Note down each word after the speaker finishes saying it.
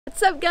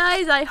What's up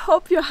guys, I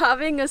hope you're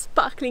having a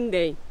sparkling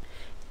day.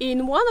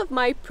 In one of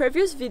my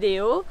previous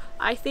video,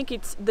 I think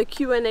it's the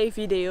Q&A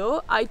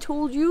video, I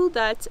told you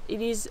that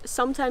it is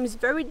sometimes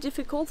very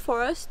difficult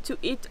for us to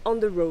eat on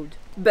the road.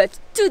 But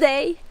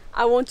today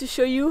I want to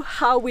show you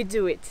how we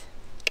do it.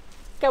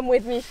 Come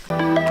with me.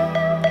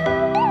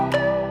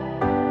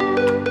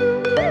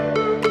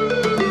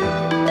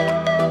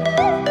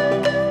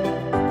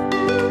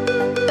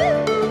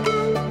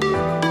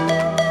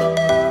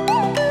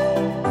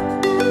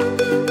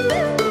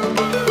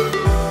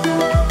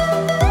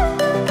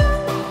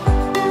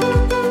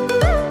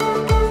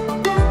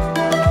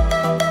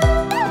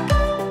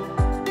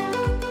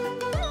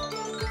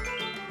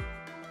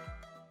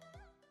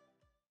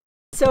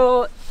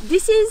 So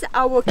this is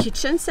our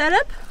kitchen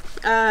setup.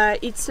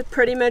 It's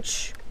pretty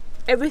much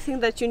everything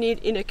that you need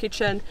in a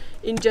kitchen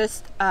in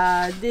just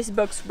this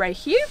box right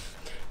here.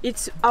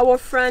 It's our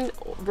friend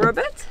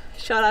Robert,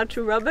 shout out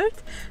to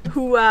Robert,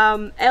 who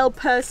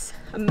helped us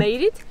made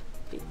it.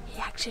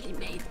 He actually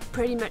made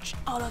pretty much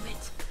all of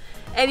it.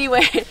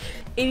 Anyway,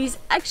 it is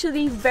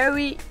actually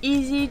very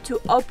easy to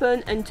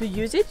open and to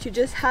use it. You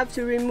just have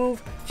to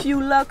remove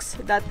few locks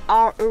that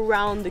are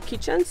around the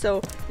kitchen.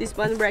 So this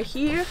one right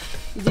here,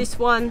 this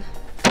one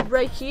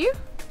right here.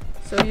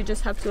 So you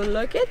just have to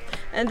unlock it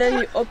and then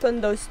you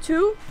open those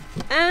two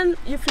and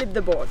you flip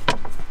the board.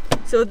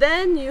 So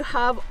then you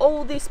have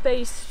all this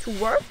space to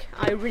work.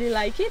 I really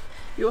like it.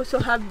 You also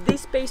have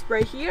this space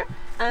right here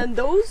and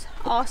those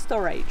are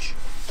storage.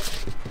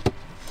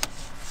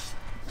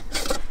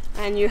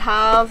 And you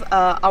have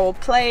our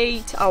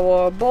plate,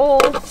 our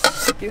bowl,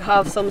 you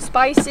have some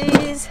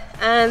spices,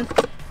 and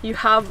you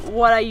have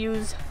what I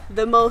use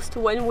the most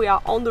when we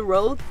are on the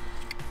road,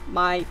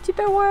 my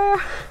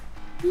Tupperware.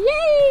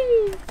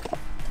 Yay!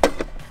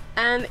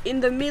 And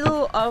in the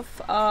middle of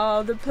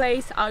the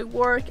place I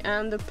work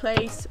and the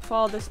place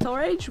for the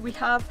storage, we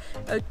have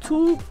a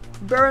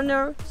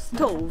 2-burner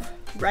stove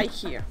right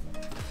here.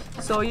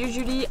 So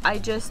usually I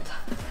just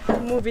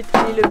move it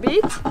a little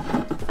bit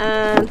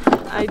and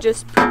I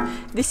just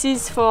this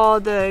is for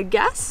the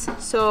gas,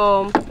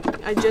 so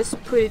I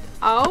just put it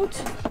out,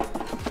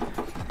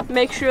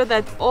 make sure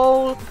that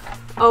all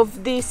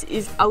of this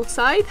is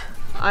outside.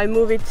 I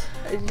move it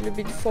a little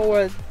bit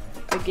forward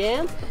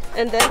again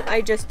and then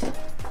I just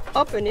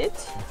open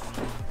it,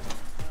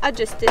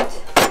 adjust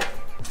it,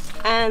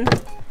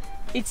 and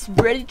it's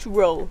ready to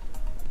roll.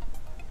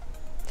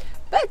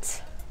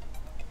 But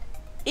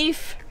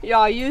if you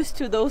are used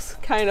to those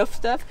kind of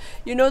stuff,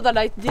 you know that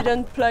I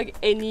didn't plug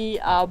any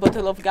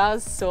bottle of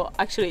gas, so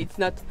actually it's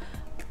not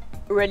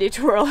ready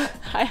to roll.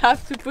 I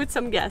have to put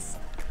some gas.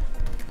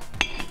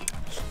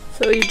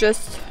 So you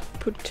just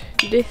put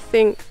this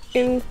thing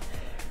in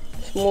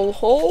a small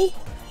hole,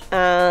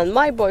 and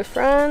my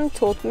boyfriend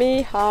taught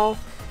me how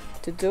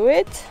to do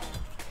it.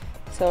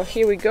 So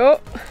here we go,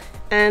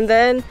 and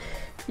then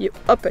you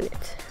open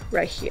it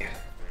right here.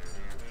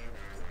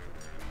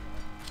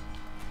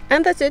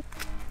 And that's it.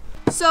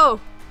 So,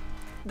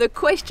 the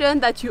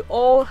question that you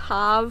all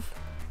have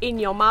in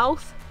your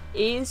mouth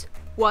is,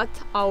 what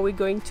are we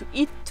going to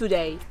eat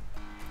today?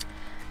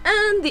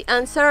 And the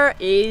answer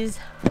is,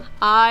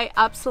 I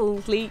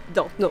absolutely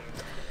don't know.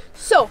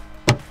 So,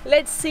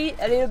 let's see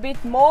a little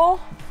bit more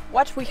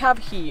what we have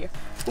here.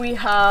 We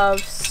have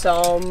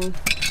some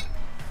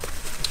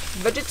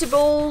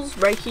vegetables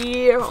right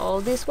here,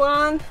 or this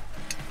one.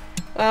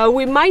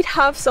 We might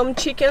have some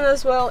chicken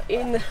as well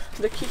in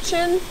the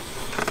kitchen.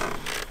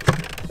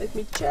 Let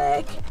me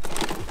check.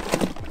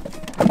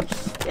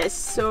 Yes,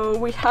 so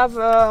we have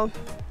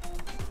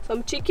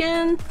some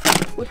chicken,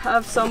 we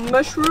have some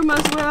mushroom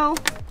as well.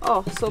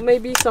 Oh, so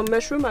maybe some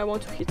mushroom, I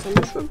want to eat some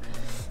mushroom.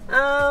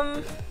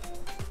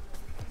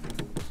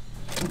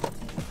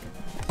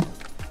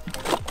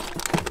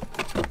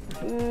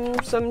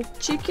 Some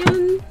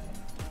chicken,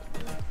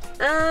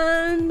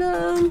 and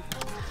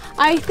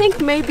I think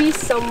maybe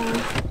some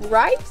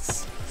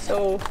rice.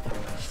 So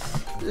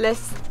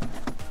let's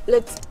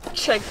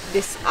check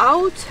this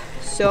out.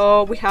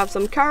 So we have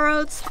some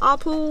carrots,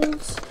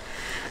 apples,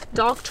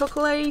 dark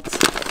chocolate,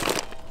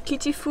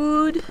 kitty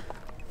food.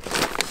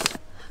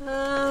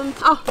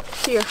 Oh,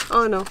 here.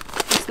 Oh no,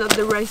 it's not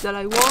the rice that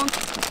I want.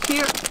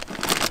 Here.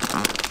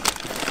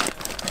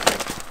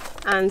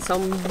 And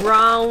some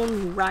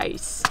brown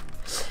rice.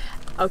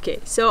 Okay,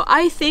 so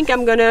I think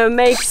I'm gonna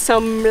make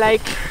some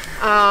like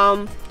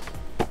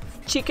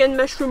chicken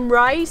mushroom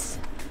rice,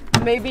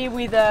 maybe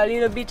with a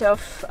little bit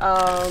of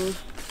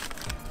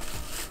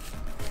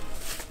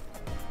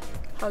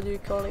how do you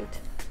call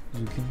it?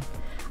 Zucchini.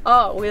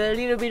 Oh, with a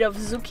little bit of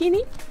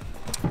zucchini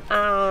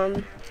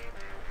and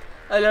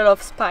a lot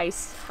of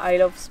spice. I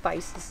love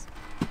spices.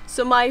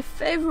 So my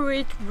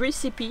favorite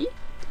recipe,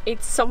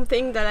 it's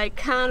something that I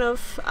kind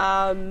of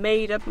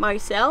made up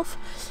myself.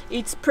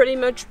 It's pretty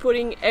much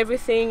putting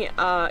everything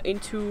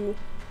into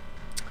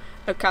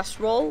a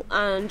casserole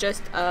and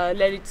just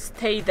let it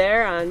stay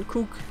there and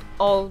cook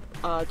all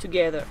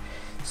together.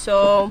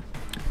 So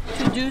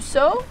to do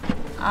so,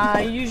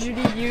 I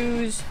usually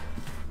use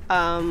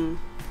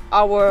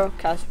our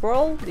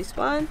casserole, this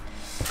one,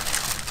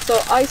 So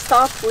I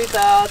start with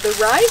the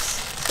rice.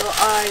 So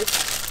I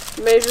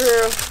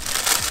measure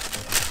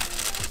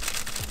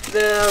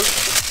the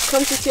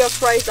quantity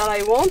of rice that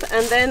I want,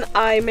 and then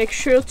I make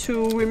sure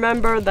to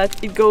remember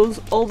that it goes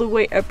all the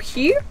way up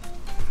here,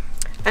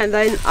 and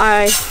then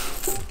I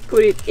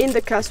put it in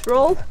the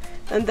casserole,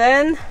 and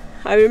then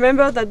I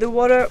remember that the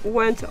water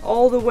went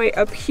all the way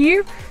up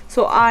here,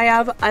 so I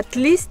have at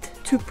least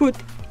to put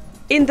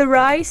in the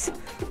rice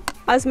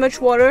as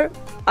much water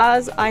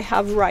as I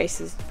have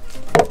rices.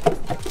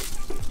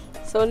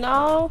 So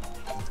now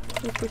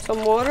we put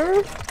some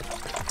water.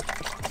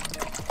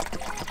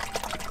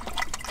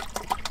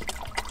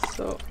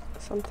 So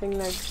something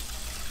like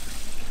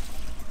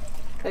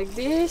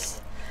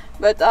this,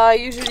 but I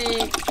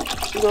usually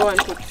go and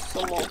put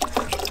some more.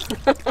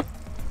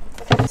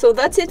 So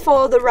that's it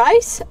for the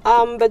rice,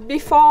 but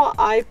before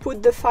I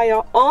put the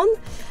fire on,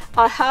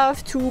 I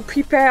have to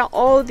prepare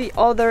all the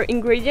other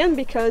ingredients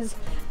because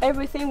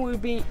everything will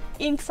be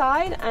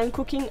inside and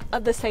cooking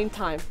at the same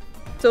time.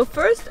 So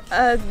first,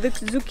 the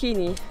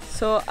zucchini.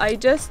 So I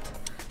just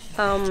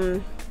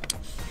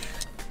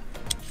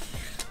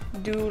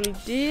do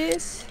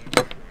this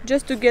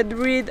just to get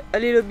rid a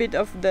little bit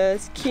of the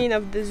skin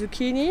of the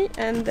zucchini,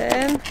 and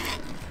then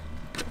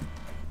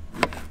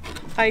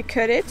I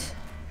cut it.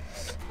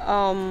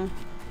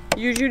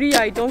 Usually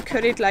I don't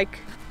cut it like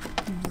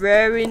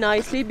very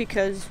nicely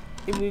because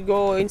it will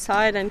go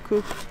inside and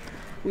cook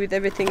with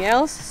everything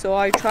else, so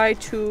I try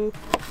to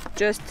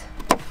just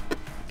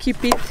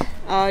keep it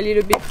a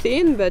little bit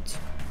thin, but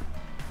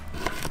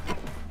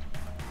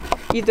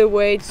either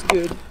way it's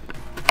good.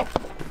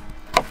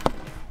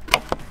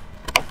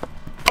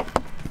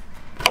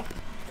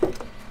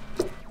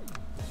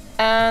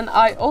 And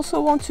I also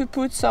want to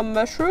put some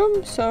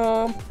mushroom.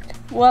 So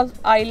what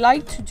I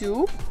like to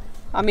do,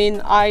 I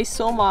mean, I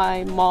saw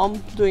my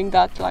mom doing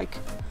that like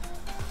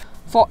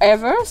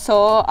forever,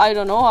 so I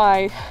don't know,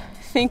 I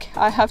think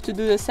I have to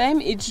do the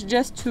same. It's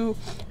just to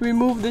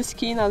remove the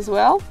skin as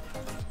well.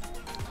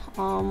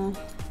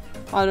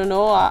 I don't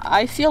know,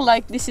 I feel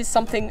like this is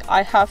something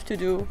I have to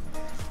do.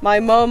 My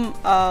mom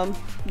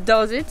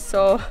does it,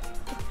 so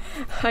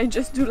I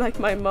just do like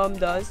my mom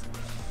does.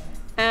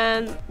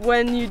 And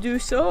when you do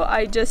so,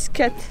 I just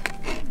cut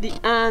the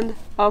end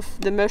of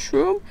the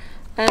mushroom,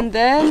 and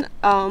then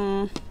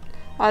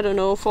I don't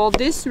know, for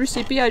this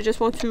recipe I just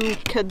want to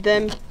cut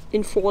them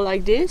in four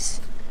like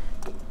this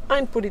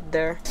and put it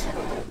there.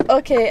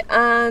 Okay,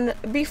 and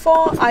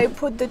before I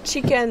put the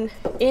chicken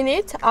in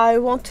it, I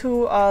want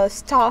to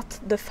start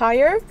the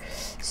fire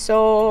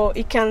so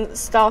it can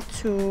start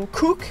to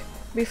cook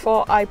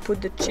before I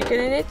put the chicken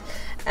in it.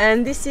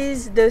 And this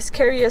is the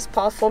scariest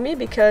part for me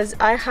because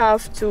I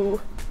have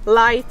to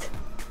light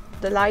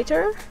the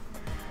lighter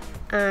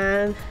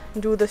and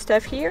do the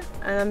stuff here,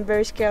 and I'm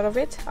very scared of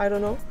it. I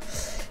don't know,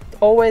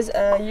 always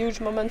a huge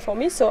moment for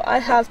me, so I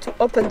have to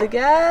open the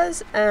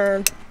gas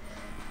and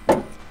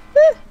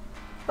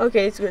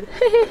okay, it's good.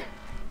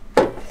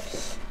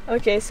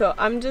 Okay, so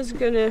I'm just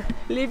gonna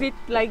leave it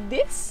like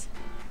this,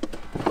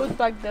 put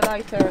back the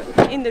lighter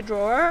in the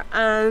drawer,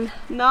 and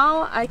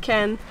now I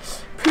can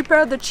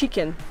prepare the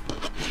chicken.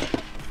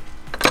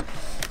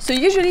 So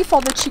usually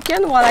for the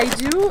chicken, what I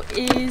do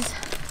is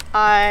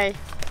I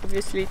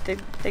obviously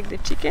take the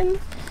chicken,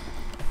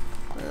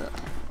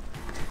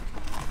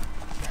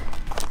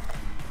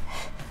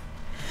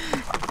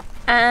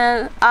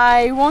 and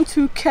I want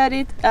to cut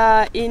it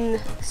in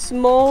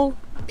small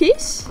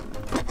pieces,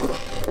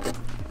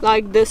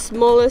 like the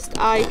smallest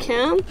I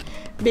can,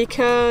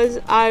 because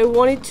I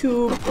want it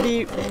to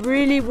be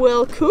really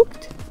well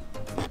cooked,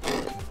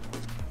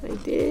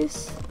 like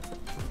this.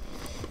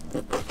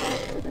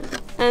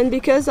 And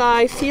because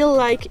I feel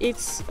like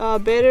it's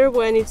better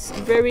when it's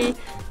very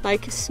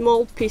like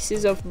small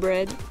pieces of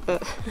bread,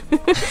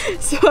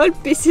 small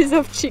pieces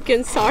of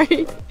chicken,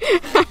 sorry.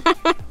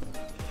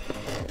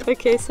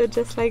 Okay, so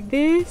just like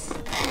this.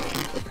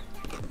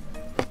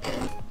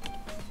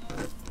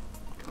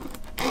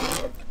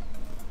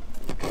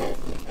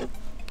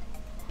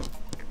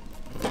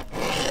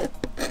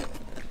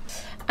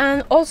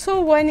 And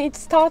also when it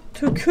starts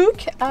to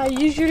cook, I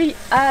usually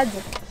add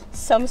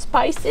some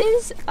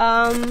spices.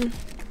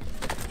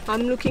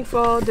 I'm looking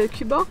for the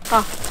cuba.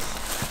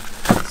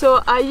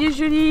 So I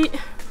usually,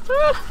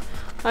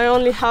 I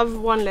only have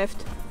one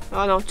left.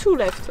 Oh no, two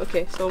left.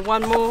 Okay, so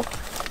one more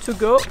to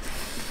go.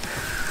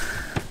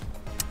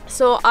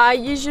 So I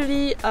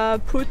usually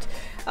put,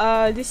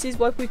 this is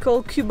what we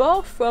call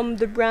cuba from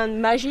the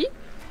brand Maggi.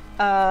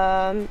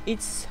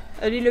 It's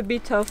a little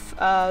bit of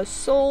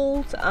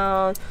salt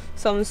and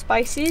some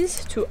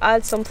spices to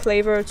add some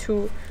flavor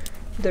to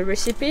the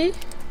recipe.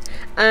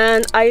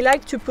 And I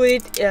like to put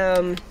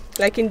it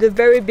like in the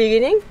very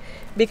beginning,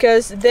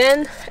 because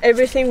then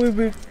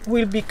everything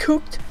will be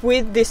cooked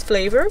with this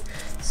flavor.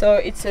 So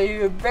it's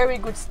a very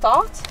good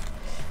start.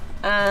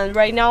 And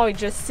right now it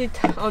just sits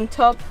on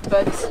top,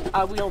 but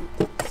I will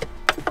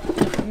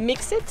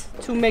mix it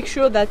to make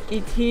sure that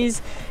it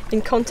is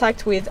in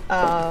contact with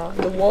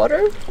the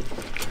water.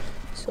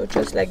 So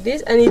just like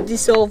this, and it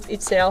dissolves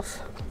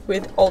itself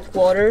with hot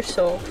water,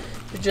 so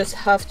you just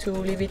have to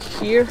leave it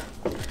here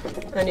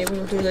and it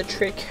will do the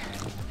trick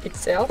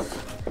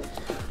itself.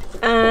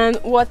 And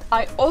what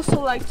I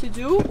also like to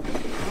do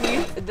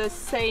with the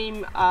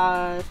same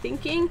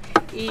thinking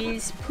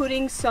is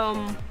putting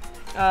some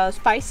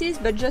spices,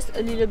 but just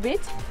a little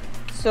bit.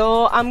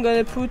 So I'm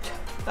gonna put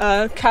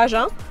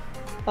Cajun,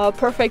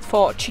 perfect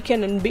for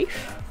chicken and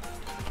beef.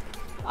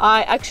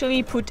 I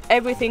actually put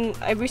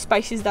every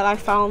spices that I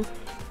found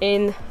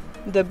in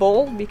the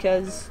bowl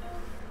because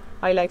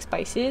I like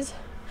spices.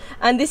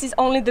 And this is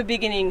only the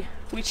beginning,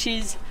 which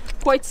is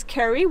quite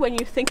scary when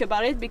you think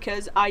about it,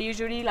 because I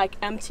usually like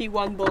empty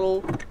one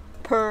bottle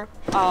per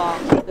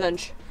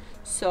lunch.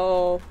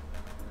 So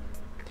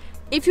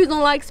if you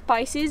don't like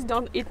spices,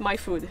 don't eat my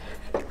food.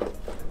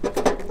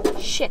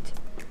 Shit.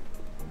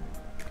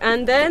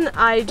 And then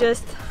I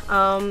just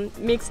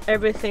mix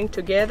everything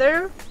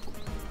together.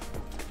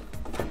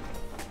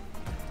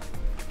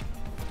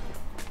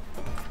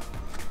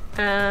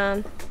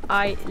 And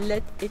I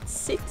let it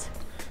sit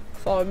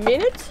for a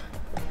minute.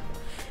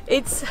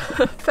 It's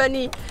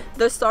funny,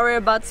 the story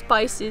about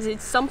spices.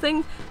 It's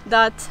something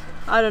that,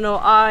 I don't know,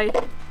 I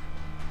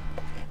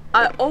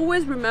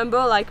always remember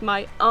like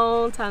my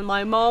aunt and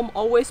my mom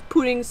always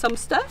putting some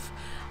stuff,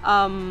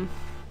 and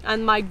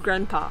my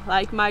grandpa,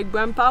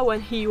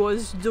 when he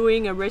was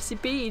doing a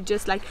recipe, he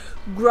just like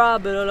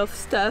grab a lot of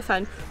stuff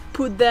and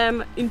put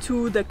them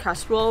into the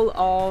casserole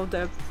or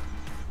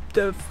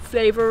the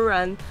flavor,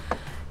 and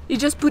he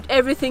just put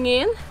everything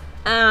in,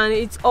 and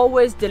it's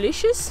always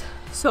delicious.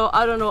 So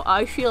I don't know,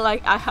 I feel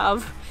like I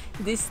have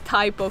this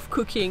type of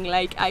cooking,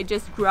 like I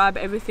just grab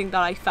everything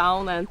that I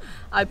found and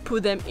I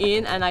put them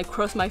in, and I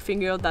cross my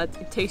finger that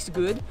it tastes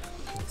good.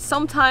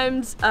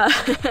 Sometimes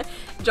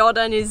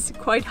Jordan is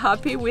quite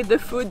happy with the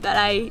food that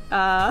I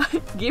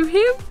give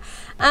him,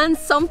 and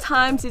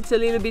sometimes it's a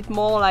little bit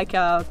more like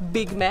a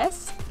big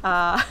mess.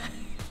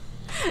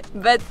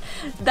 But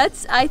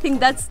I think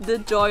that's the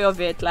joy of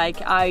it.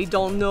 Like, I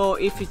don't know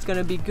if it's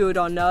gonna be good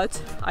or not.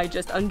 I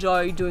just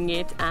enjoy doing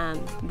it, and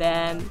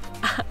then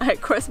I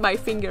cross my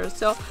fingers.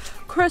 So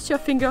cross your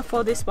finger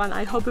for this one.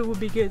 I hope it will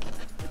be good.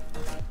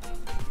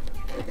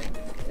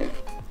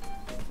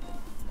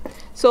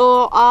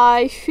 So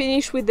I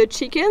finished with the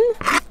chicken.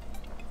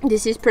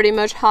 This is pretty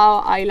much how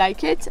I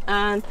like it,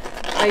 and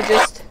I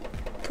just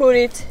put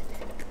it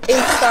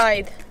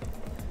inside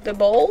the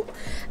bowl.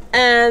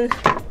 And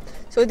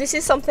so this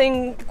is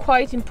something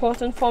quite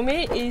important for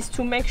me, is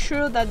to make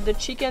sure that the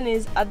chicken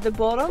is at the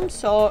bottom,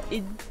 so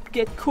it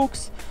get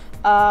cooked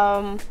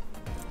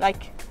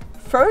like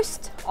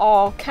first,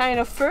 or kind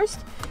of first,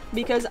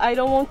 because I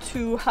don't want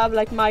to have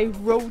like my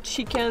raw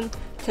chicken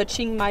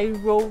touching my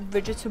raw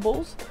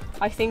vegetables.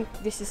 I think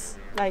this is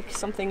like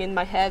something in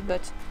my head,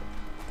 but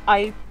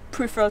I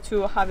prefer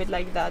to have it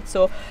like that.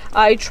 So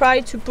I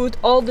try to put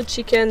all the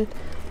chicken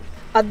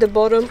at the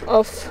bottom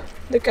of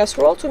the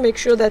casserole to make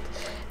sure that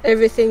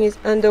everything is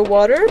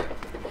underwater.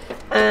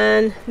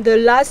 And the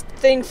last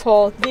thing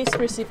for this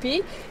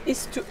recipe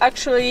is to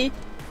actually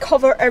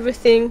cover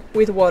everything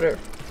with water,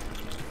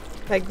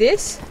 like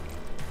this.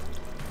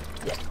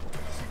 Yeah.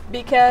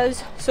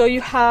 Because so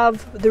you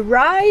have the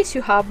rice,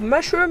 you have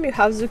mushroom, you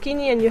have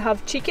zucchini, and you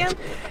have chicken,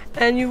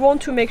 and you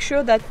want to make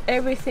sure that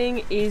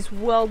everything is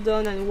well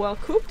done and well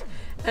cooked.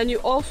 And you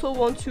also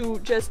want to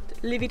just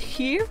leave it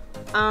here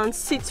and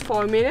sit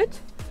for a minute.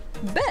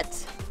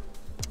 But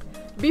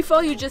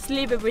before you just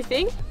leave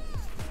everything,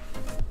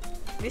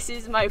 this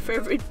is my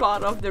favorite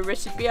part of the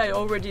recipe, I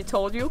already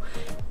told you.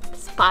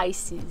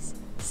 Spices.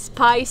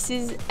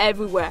 Spices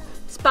everywhere.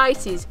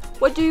 Spices.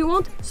 What do you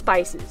want?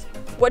 Spices.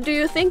 What do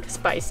you think?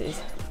 Spices.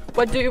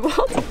 What do you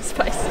want?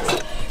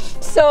 Spices.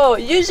 So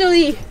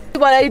usually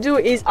what I do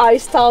is I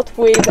start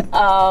with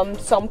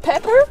some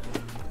pepper.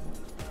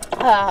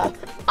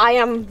 I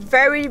am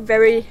very,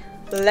 very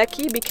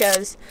lucky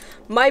because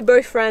my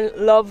boyfriend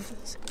loves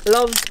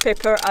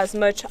pepper as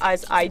much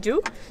as I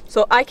do,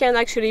 so I can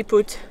actually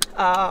put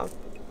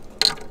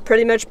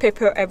pretty much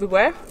pepper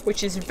everywhere,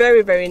 which is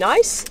very, very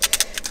nice.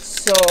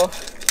 So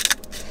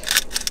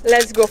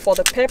let's go for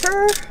the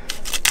pepper.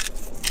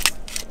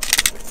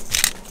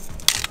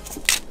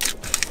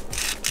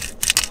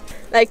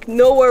 Like,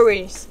 no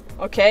worries,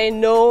 okay?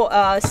 No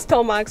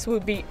stomachs will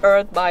be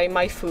hurt by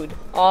my food,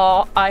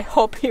 or I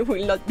hope it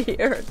will not be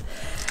hurt.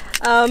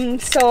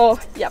 So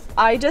yeah,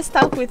 I just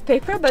start with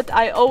pepper, but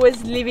I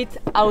always leave it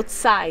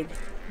outside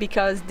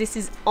because this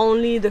is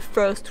only the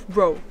first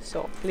row,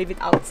 so leave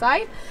it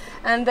outside.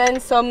 And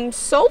then some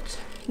salt,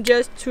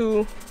 just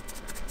to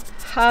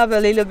have a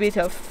little bit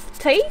of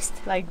taste,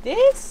 like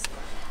this.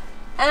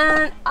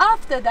 And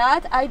after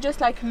that I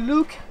just like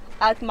look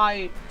at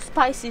my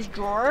spices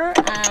drawer,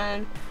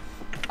 and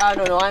I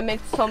don't know, I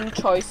make some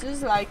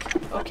choices, like,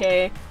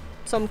 okay,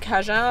 some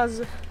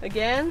cajuns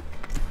again,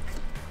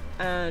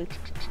 and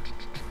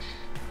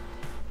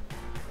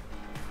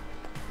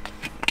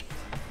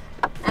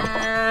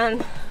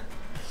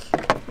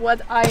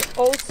what I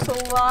also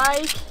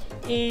like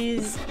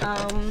is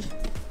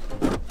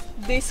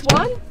this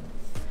one.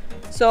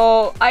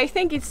 So I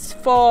think it's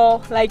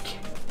for like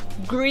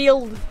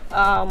grilled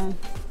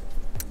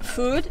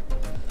food.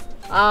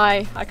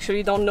 I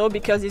actually don't know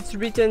because it's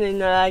written in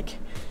like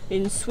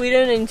in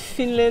Sweden, in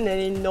Finland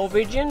and in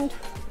Norwegian,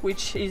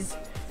 which is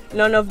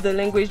none of the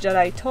language that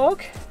I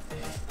talk.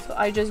 So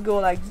I just go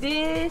like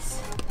this.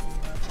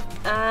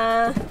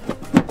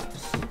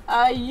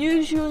 I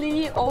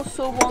usually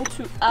also want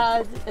to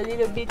add a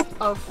little bit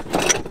of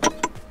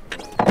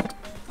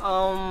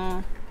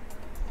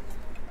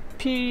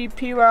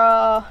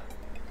pira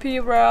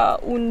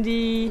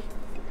undi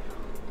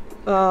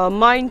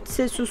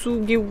mindse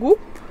susu giugu.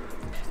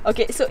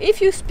 Okay, so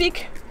if you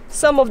speak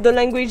some of the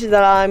language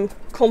that I'm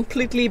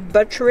completely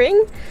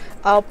butchering,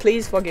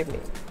 please forgive me.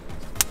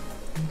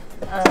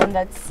 And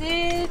that's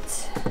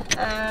it.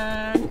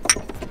 And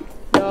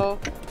no,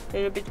 a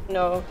little bit,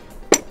 no.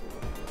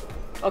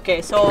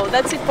 Okay, so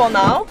that's it for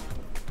now.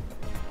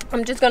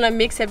 I'm just gonna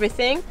mix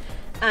everything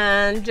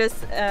and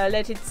just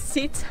let it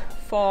sit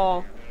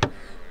for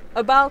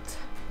about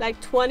like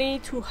 20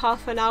 to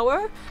half an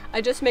hour. I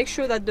just make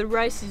sure that the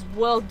rice is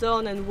well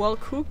done and well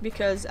cooked,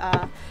 because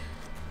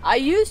I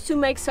used to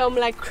make some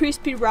like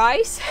crispy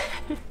rice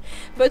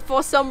but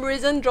for some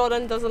reason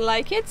Jordan doesn't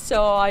like it,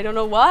 so I don't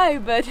know why,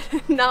 but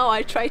now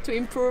I try to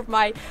improve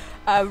my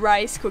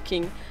rice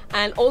cooking.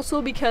 And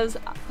also because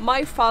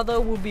my father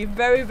would be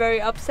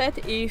very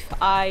upset if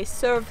I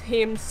serve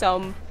him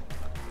some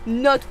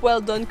not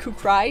well done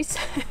cooked rice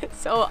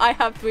so I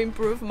have to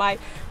improve my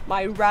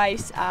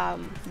rice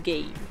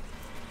game.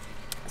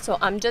 So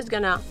I'm just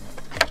gonna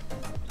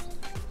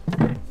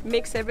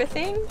mix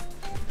everything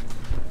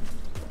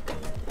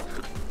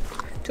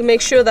to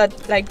make sure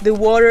that like the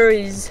water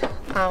is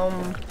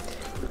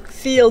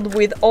filled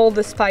with all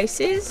the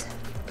spices,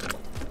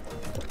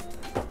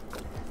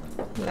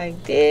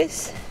 like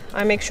this.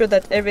 I make sure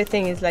that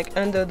everything is like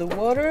under the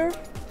water,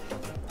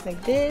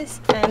 like this,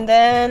 and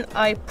then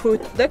I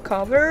put the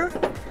cover,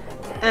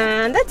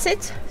 and that's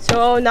it.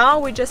 So now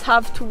we just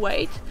have to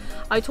wait.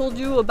 I told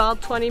you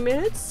about 20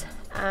 minutes,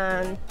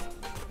 and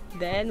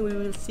then we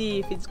will see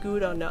if it's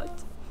good or not.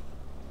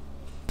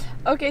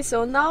 Okay,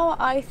 so now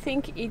I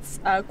think it's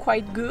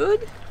quite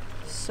good.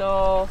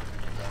 So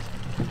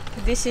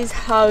this is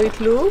how it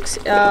looks.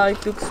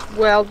 It looks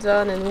well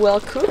done and well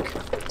cooked.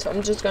 So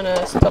I'm just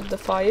gonna stop the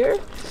fire.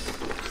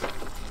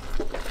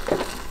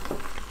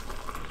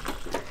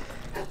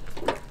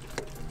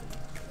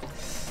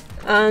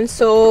 And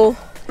so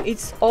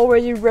it's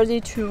already ready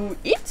to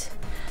eat.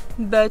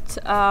 But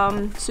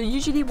so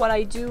usually what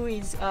I do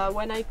is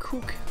when I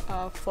cook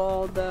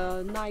for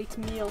the night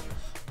meal,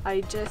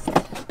 I just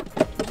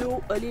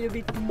do a little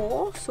bit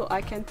more so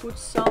I can put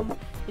some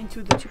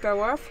into the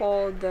Tupperware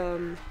for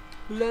the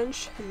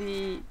lunch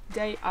the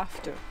day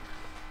after.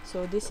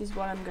 So this is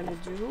what I'm gonna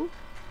do.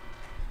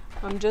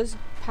 I'm just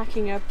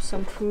packing up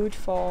some food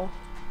for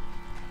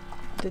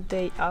the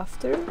day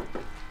after.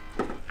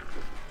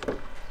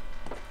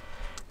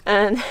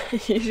 And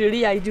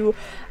usually I do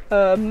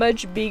a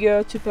much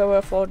bigger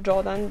Tupperware for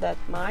Jordan than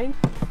mine.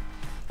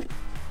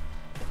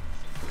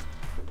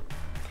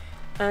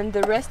 And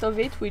the rest of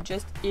it, we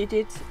just eat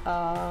it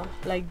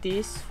like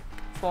this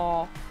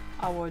for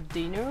our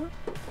dinner.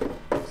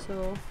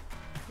 So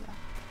yeah,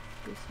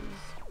 this is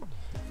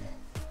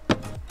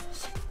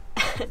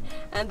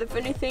and the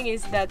funny thing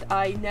is that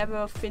I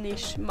never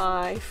finish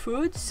my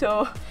food,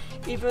 so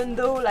even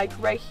though like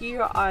right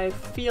here I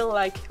feel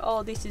like,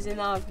 oh, this is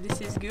enough,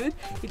 this is good,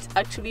 it's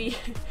actually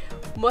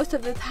most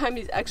of the time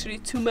it's actually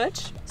too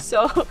much.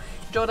 So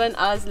Jordan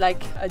has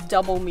like a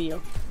double meal.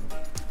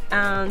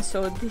 And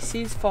so this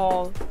is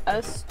for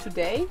us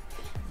today,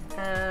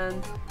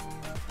 and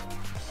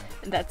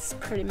that's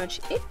pretty much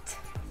it.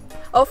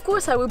 Of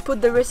course I will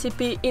put the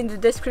recipe in the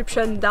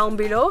description down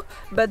below,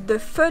 but the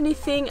funny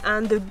thing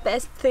and the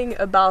best thing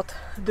about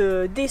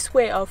this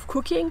way of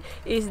cooking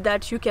is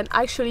that you can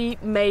actually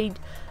make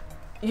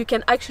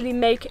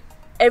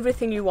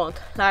everything you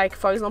want. Like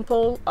for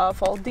example,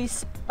 for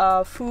this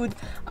food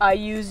I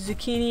use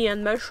zucchini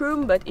and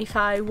mushroom, but if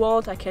I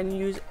want I can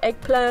use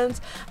eggplants,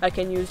 I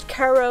can use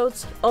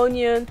carrots,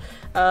 onion,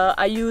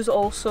 I use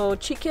also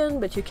chicken,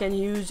 but you can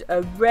use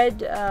a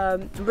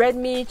red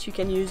meat, you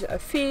can use a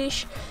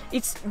fish.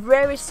 It's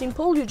very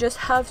simple. You just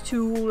have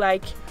to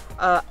like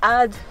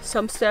add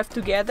some stuff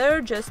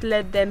together, just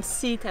let them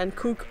sit and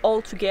cook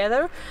all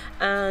together.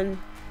 And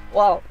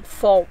well,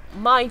 for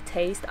my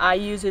taste I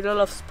use a lot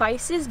of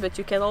spices, but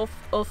you can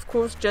of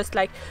course just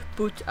like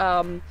put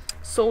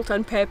salt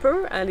and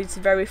pepper, and it's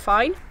very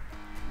fine.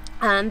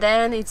 And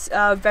then it's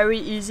very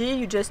easy,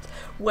 you just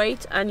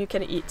wait and you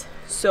can eat.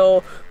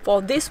 So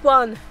for this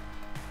one,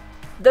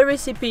 the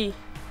recipe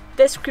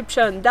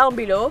description down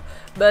below,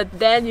 but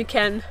then you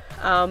can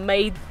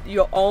make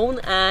your own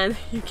and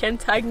you can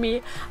tag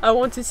me. I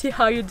want to see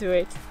how you do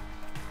it.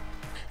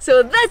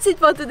 So that's it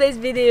for today's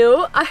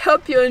video. I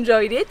hope you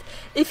enjoyed it.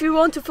 If you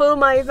want to follow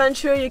my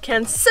adventure, you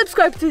can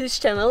subscribe to this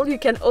channel. You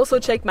can also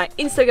check my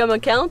Instagram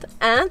account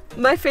and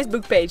my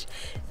Facebook page.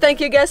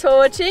 Thank you guys for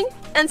watching,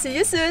 and see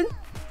you soon.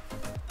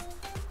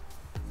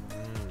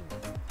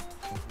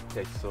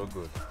 Tastes so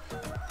good.